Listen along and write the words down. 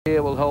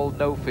here will hold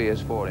no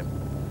fears for him.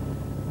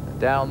 And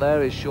down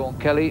there is Sean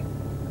Kelly,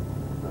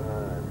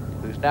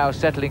 who's now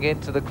settling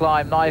into the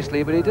climb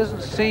nicely, but he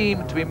doesn't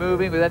seem to be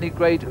moving with any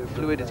great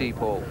fluidity,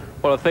 Paul.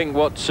 Well, I think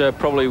what's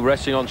probably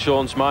resting on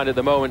Sean's mind at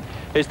the moment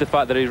is the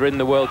fact that he's ridden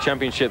the World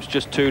Championships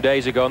just 2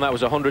 days ago, and that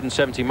was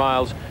 170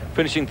 miles.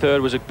 Finishing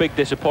third was a big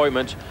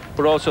disappointment,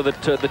 but also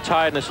that the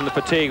tiredness and the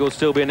fatigue will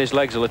still be in his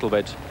legs a little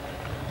bit.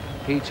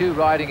 He too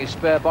riding his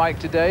spare bike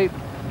today,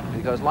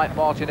 because like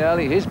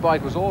Martinelli, his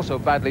bike was also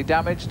badly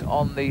damaged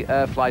on the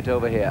air flight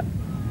over here.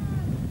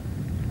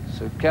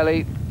 So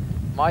Kelly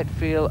might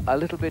feel a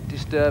little bit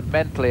disturbed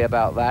mentally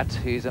about that.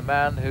 He's a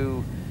man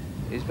who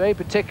is very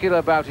particular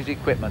about his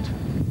equipment.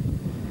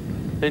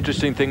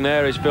 Interesting thing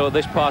there is, Phil, at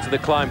this part of the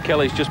climb,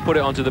 Kelly's just put it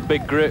onto the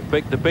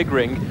big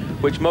ring,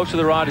 which most of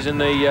the riders in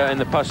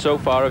the past so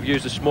far have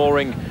used a small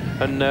ring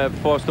and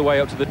forced the way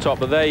up to the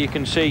top. But there you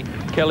can see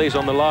Kelly's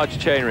on the large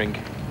chain ring.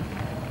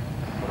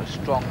 What a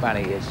strong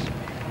man he is.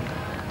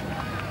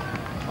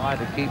 Trying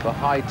to keep a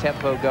high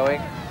tempo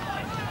going.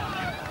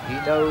 He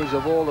knows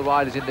of all the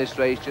riders in this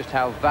race just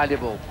how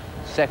valuable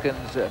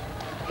seconds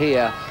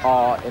here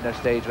are in a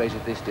stage race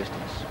at this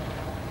distance.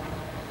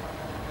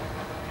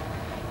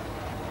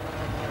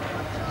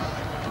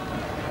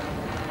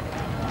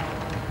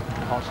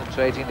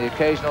 Concentrating the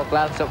occasional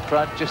glance up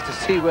front just to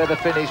see where the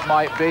finish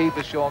might be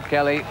for Sean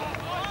Kelly.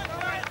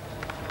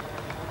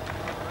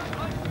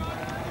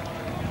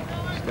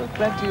 Still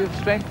plenty of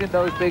strength in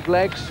those big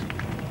legs.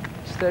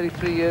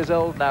 33 years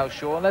old now,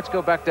 Sean. Let's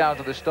go back down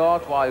to the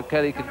start while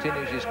Kelly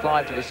continues his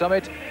climb to the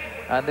summit.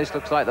 And this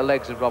looks like the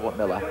legs of Robert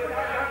Miller.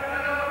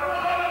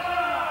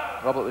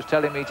 Robert was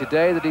telling me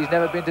today that he's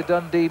never been to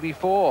Dundee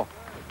before,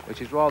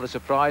 which is rather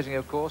surprising,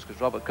 of course,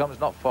 because Robert comes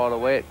not far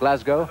away at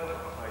Glasgow.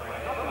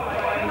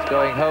 He's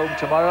going home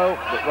tomorrow,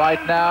 but right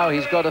now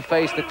he's got to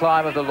face the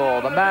climb of the law.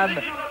 The man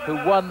who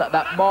won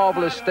that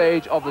marvellous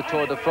stage of the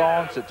Tour de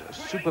France at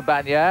Super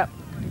Bagnères.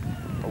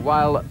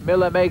 While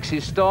Miller makes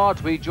his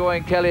start, we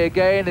join Kelly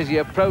again as he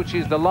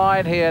approaches the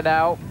line here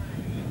now.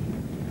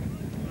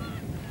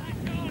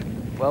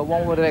 Well,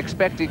 one would have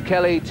expected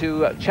Kelly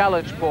to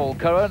challenge Paul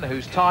Curran,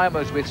 whose time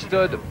has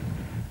withstood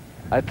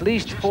at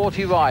least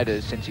 40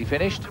 riders since he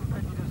finished.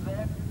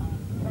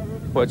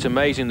 Well, it's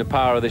amazing the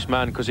power of this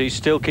man, because he's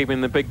still keeping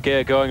the big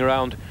gear going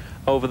around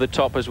over the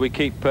top as we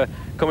keep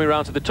coming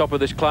around to the top of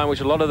this climb,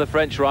 which a lot of the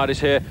French riders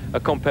here are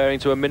comparing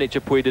to a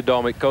miniature Puy de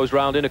Dôme. It goes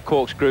round in a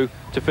corkscrew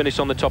to finish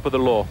on the top of the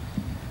law.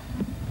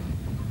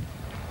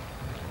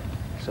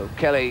 So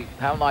Kelly,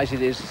 how nice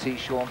it is to see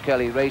Sean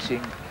Kelly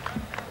racing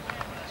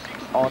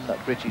on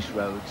British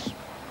roads.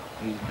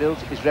 He's built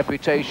his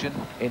reputation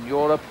in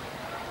Europe,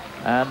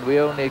 and we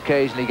only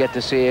occasionally get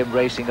to see him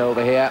racing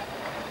over here.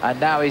 And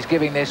now he's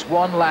giving this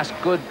one last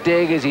good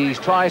dig as he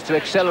tries to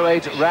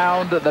accelerate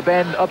round the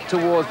bend up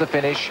towards the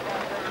finish.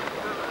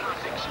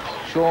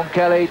 Sean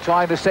Kelly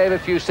trying to save a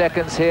few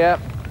seconds here.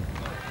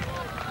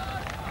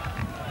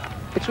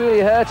 It's really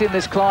hurt him,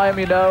 this climb,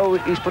 you know.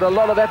 He's put a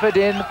lot of effort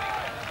in.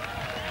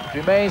 It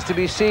remains to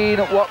be seen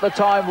what the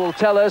time will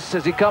tell us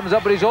as he comes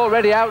up, but he's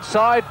already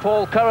outside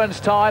Paul Curran's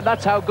time.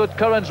 That's how good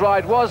Curran's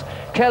ride was.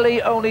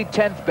 Kelly only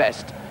 10th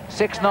best,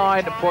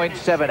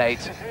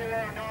 6:9.78.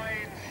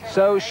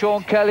 So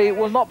Sean Kelly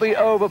will not be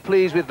over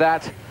pleased with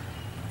that,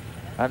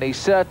 and he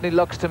certainly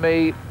looks to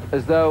me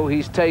as though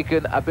he's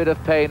taken a bit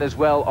of pain as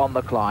well on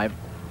the climb.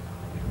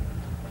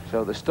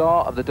 So the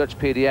star of the Dutch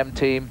PDM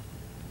team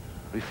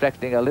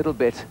reflecting a little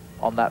bit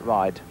on that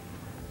ride.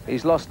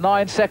 He's lost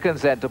 9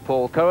 seconds then to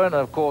Paul Curran,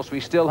 and of course we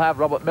still have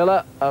Robert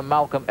Miller and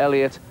Malcolm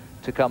Elliott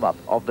to come up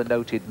of the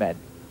noted men.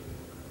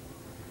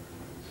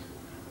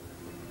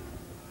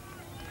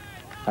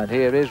 And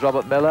here is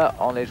Robert Miller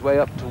on his way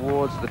up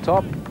towards the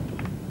top.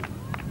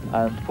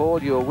 And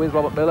Paul, you were with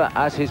Robert Miller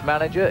as his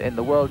manager in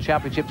the World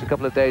Championships a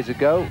couple of days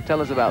ago. Tell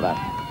us about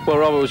that. Well,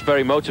 Robert was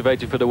very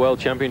motivated for the World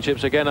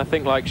Championships. Again, I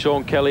think like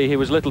Sean Kelly, he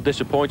was a little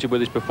disappointed with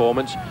his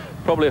performance,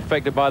 probably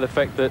affected by the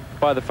fact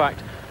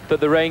that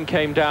the rain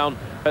came down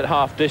at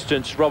half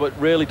distance. Robert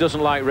really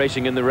doesn't like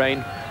racing in the rain.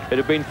 It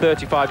had been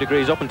 35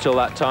 degrees up until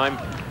that time,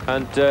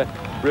 and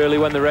really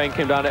when the rain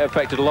came down, it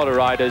affected a lot of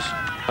riders.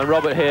 And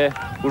Robert here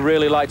would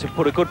really like to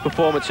put a good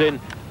performance in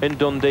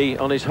Dundee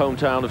on his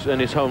hometown and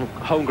his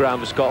home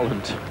ground of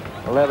Scotland.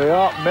 Well, there we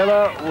are,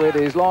 Miller with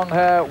his long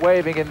hair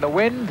waving in the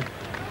wind.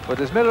 But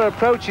as Miller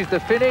approaches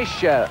the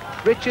finish,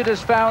 Richard has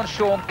found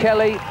Sean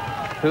Kelly,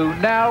 who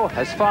now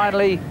has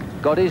finally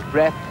got his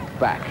breath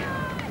back.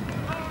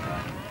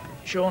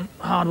 Sean,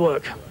 hard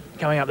work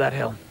coming up that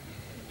hill.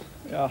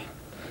 Yeah,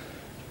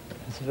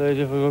 it's a very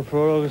difficult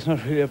prologue. It's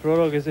not really a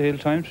prologue, it's a hill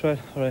time trial.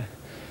 Right.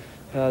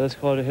 Yeah, let's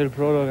call it a hill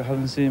prologue. I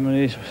haven't seen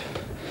many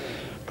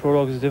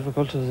prologues as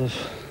difficult as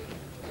this.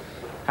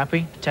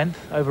 Happy? 10th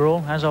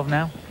overall as of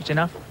now? It's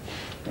enough?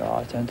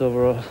 Yeah, 10th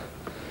overall.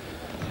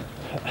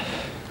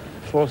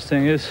 First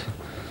thing is,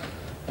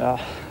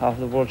 after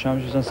the World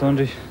Championships on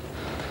Sunday,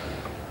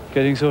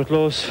 getting so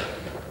close.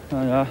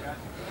 And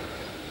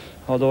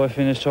although I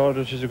finished third,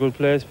 which is a good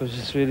place, but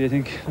it's really, I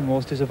think, the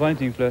most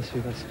disappointing place,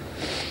 because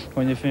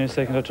when you finish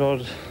second or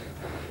third,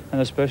 and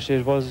especially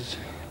it was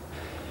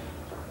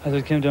As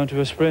it came down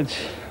to a sprint,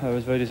 I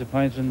was very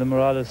disappointed in the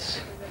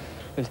Morales.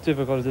 It's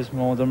difficult at this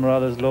moment. The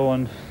Morales low,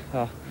 and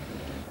I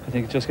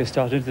think just get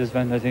started into this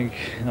event. I think,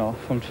 you know,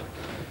 from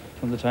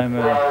the time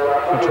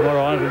from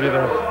tomorrow on, it'll be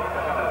better.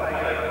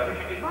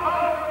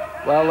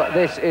 Well,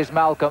 this is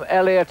Malcolm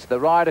Elliott,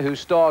 the rider who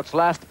starts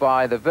last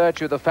by the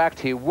virtue of the fact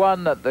he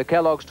won the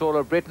Kelloggs Tour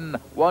of Britain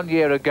 1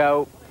 year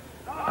ago.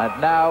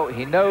 And now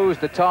he knows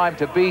the time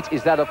to beat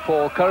is that of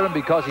Paul Curran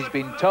because he's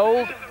been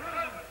told.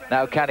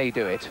 Now, can he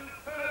do it?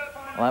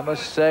 Well, I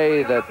must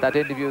say that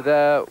interview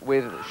there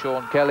with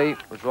Sean Kelly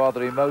was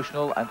rather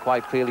emotional, and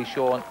quite clearly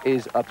Sean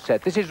is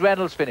upset. This is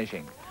Reynolds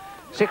finishing.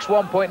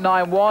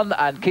 6:1.91,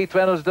 and Keith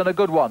Reynolds has done a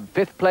good one.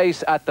 5th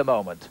place at the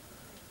moment.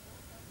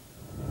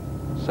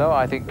 So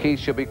I think Keith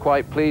should be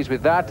quite pleased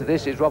with that.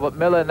 This is Robert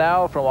Miller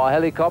now from our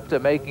helicopter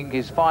making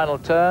his final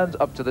turns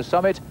up to the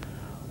summit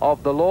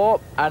of the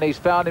Law, and he's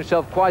found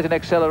himself quite an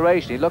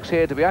acceleration. He looks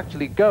here to be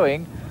actually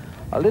going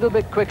a little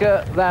bit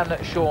quicker than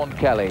Sean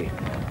Kelly.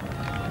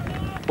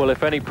 Well,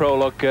 if any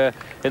prologue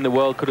in the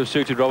world could have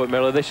suited Robert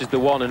Miller, this is the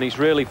one, and he's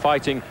really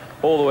fighting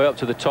all the way up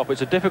to the top.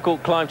 It's a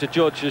difficult climb to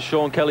judge, as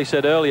Sean Kelly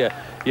said earlier.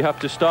 You have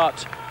to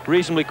start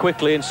reasonably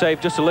quickly and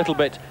save just a little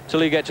bit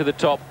till you get to the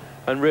top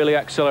and really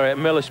accelerate.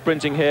 Miller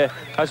sprinting here,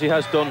 as he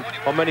has done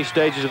on many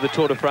stages of the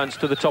Tour de France,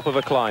 to the top of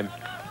a climb.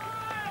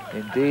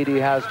 Indeed he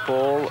has,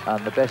 Paul,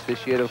 and the best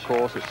this year, of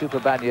course, at Super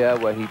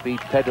Bagnères, where he beat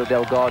Pedro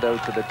Delgado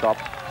to the top.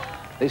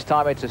 This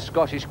time it's a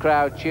Scottish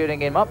crowd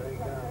cheering him up,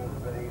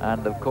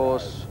 and of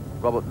course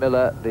Robert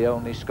Miller, the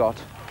only Scot,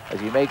 as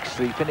he makes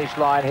the finish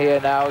line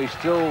here now. He's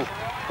still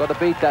got to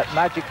beat that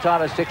magic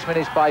time of 6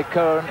 minutes by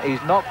Curran.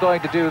 He's not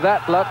going to do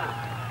that, luck.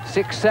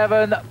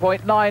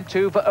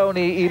 6:7.92 for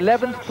only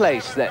 11th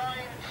place then.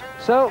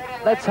 So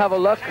let's have a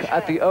look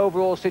at the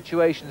overall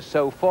situation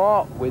so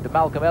far, with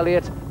Malcolm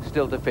Elliott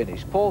still to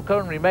finish. Paul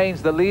Curran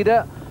remains the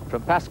leader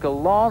from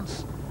Pascal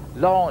Lance,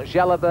 Laurent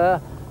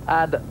Jalabert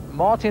and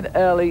Martin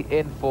Early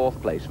in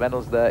 4th place.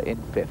 Reynolds there in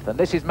 5th. And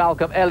this is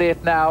Malcolm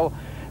Elliott now,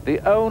 the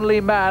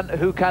only man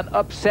who can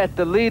upset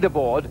the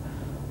leaderboard.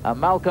 And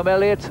Malcolm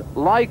Elliott,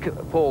 like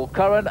Paul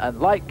Curran and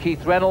like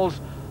Keith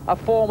Reynolds, a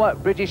former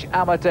British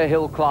amateur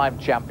hill climb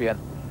champion.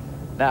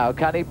 Now,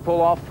 can he pull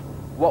off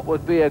what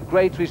would be a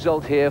great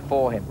result here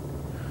for him?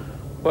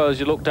 Well, as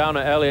you look down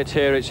at Elliott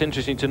here, it's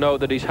interesting to note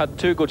that he's had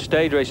 2 good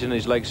stage races in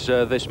his legs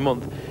this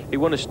month. He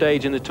won a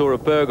stage in the Tour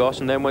of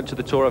Burgos and then went to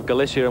the Tour of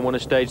Galicia and won a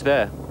stage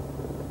there.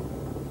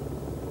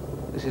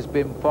 This has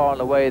been far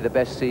and away the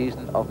best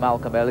season of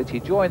Malcolm Elliott. He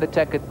joined the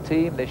Teca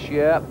team this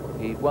year.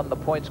 He won the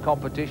points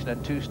competition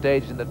and 2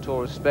 stages in the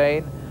Tour of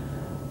Spain.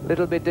 A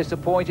little bit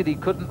disappointed he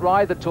couldn't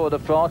ride the Tour de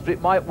France, but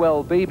it might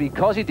well be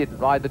because he didn't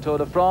ride the Tour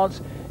de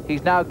France.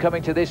 He's now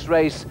coming to this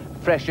race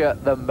fresher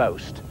than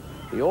most.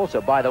 He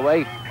also, by the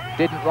way,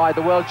 didn't ride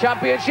the World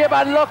Championship,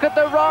 and look at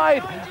the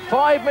ride!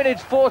 5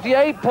 minutes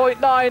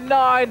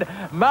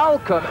 48.99.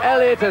 Malcolm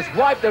Elliott has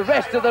wiped the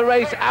rest of the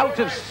race out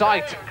of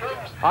sight.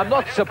 I'm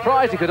not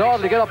surprised he could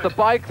hardly get off the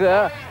bike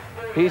there.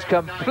 He's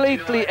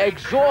completely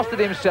exhausted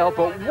himself,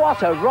 but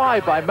what a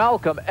ride by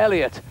Malcolm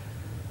Elliott.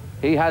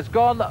 He has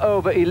gone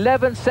over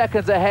 11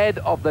 seconds ahead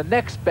of the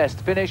next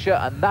best finisher,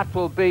 and that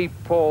will be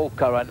Paul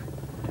Curran.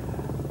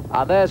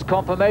 And there's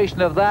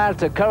confirmation of that.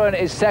 Curran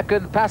is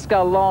 2nd,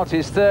 Pascal Lance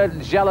is 3rd,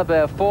 and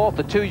Jalabert 4th,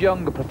 the 2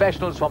 young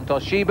professionals from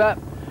Toshiba.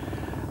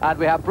 And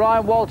we have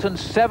Brian Walton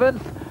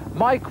 7th,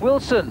 Mike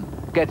Wilson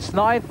gets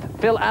 9th,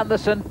 Phil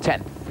Anderson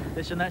 10th.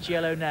 Listen, that's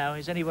yellow now.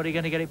 Is anybody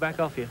going to get it back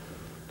off you?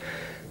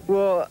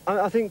 Well,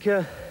 I think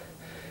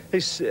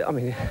it's, I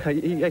mean,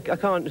 I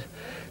can't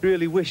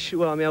really wish,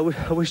 well, I mean,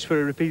 I wish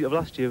for a repeat of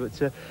last year,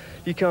 but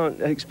you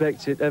can't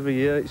expect it every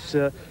year. It's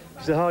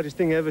the hardest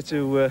thing ever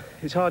to,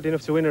 it's hard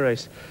enough to win a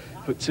race,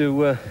 but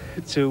to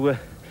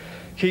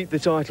keep the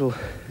title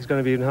is going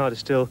to be even harder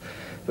still.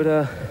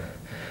 But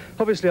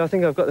obviously I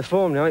think I've got the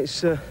form now.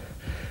 It's, I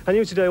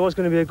knew today was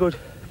going to be a good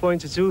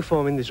 .2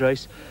 form in this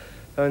race,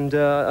 and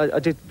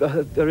I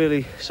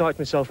really psyched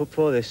myself up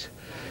for this.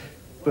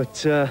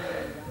 But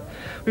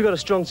we've got a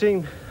strong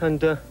team,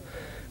 and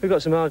we've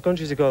got some hard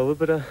countries to go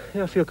over, but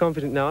yeah, I feel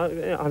confident now.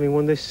 Having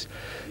won this,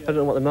 I don't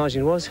know what the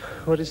margin was.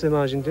 What is the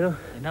margin, do you know?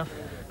 Enough.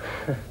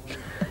 Yeah,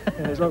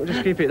 as long as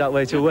just keep it that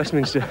way till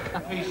Westminster.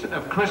 Piece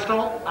of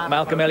crystal.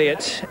 Malcolm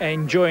Elliott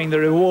enjoying the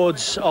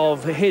rewards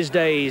of his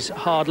day's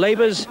hard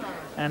labours,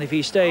 and if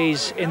he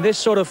stays in this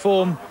sort of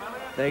form,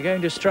 they're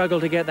going to struggle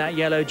to get that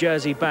yellow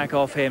jersey back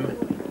off him.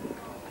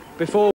 Before